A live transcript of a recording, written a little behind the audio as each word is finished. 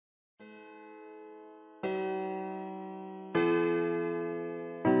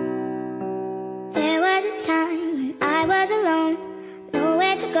time when I was alone,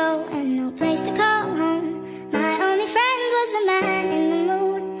 nowhere to go and no place to call home. My only friend was the man in the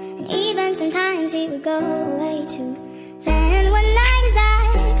mood, and even sometimes he would go away too. Then one night as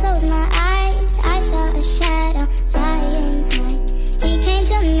I closed my eyes, I saw a shadow flying high. He came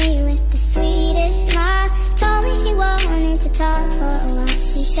to me with the sweetest smile, told me he wanted to talk for a while.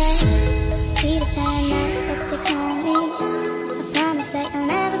 He said, Peter Pan, that's what they call me. I promise that you'll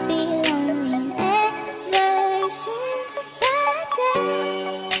never be lonely. Ever since that day.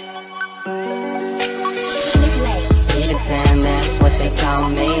 Peter Pan, that's what they call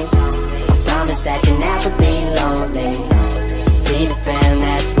me. I promise that you'll never be lonely. Peter Pan,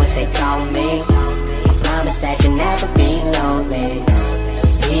 that's what they call me. I promise that you'll never be lonely.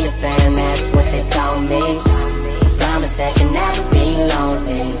 Peter Pan, that's what they call me. I promise that you'll never be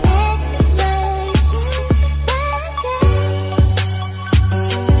lonely.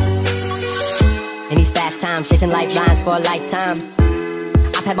 In these fast times, chasing lifelines for a lifetime,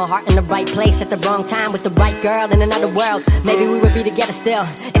 I've had my heart in the right place at the wrong time with the right girl in another world. Maybe we would be together still.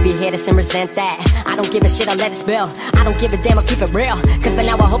 If you hear this and resent that, I don't give a shit, I'll let it spill. I don't give a damn, I'll keep it real, cause by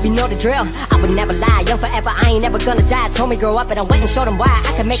now I hope you know the drill. I would never lie, young forever, I ain't never gonna die. Told me grow up and I went and showed them why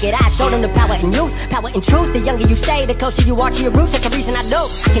I could make it. I showed them the power in youth, power in truth. The younger you stay, the closer you are to your roots. That's the reason I do.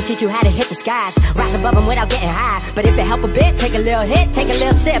 I can teach you how to hit the skies, rise above them without getting high. But if it help a bit, take a little hit, take a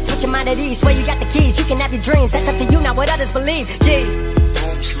little sip. Put your mind at ease, swear you got the keys. You can have your dreams, that's up to you, not what others believe. Jeez,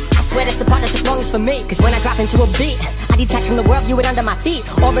 I swear that's the part that took longest for me. Cause when I drop into a beat, I detach from the world, view it under my feet.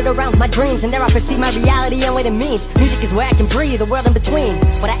 Orbit around my dreams, and there I perceive my reality and what it means. Music is where I can breathe, the world in between.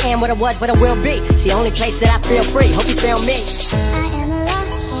 What I am, what I was, what I will be. It's the only place that I feel free, hope you feel me. I am a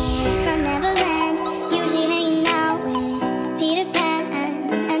lost boy from Neverland, usually hanging out with Peter Pan.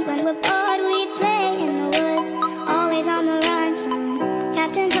 And when we're bored we play in the woods, always on the run from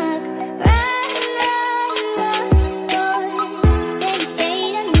Captain Hook. Run, run, lost boy, they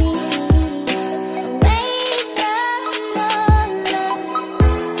say to me, away from all of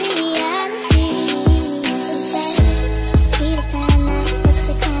reality. Peter Pan, that's what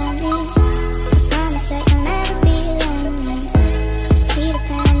they call me. I promise that you'll never be lonely. Peter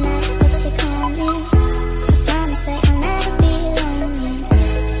Pan, that's what they call me. I promise that you'll never be lonely.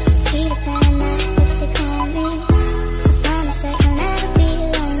 Peter Pan, that's what they call me. I promise that you'll never be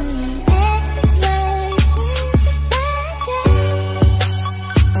lonely. Ever since that day.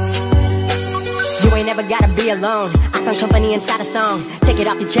 You ain't never gotta be alone. I found company inside a song. Take it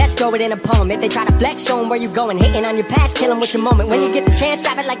off your chest, throw it in a poem. If they try to flex, show them where you going. Hating on your past, kill them with your moment. When you get the chance,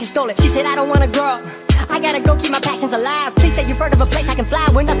 grab it like you stole it. She said, I don't wanna grow up, I gotta go keep my passions alive. Please say you've heard of a place I can fly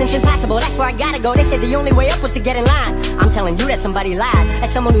where nothing's impossible. That's where I gotta go. They said the only way up was to get in line. I'm telling you that somebody lied.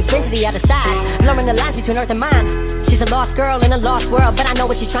 As someone who's been to the other side, blurring the lines between earth and mind. She's a lost girl in a lost world, but I know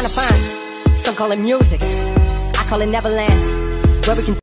what she's trying to find. Some call it music, I call it Neverland, where we can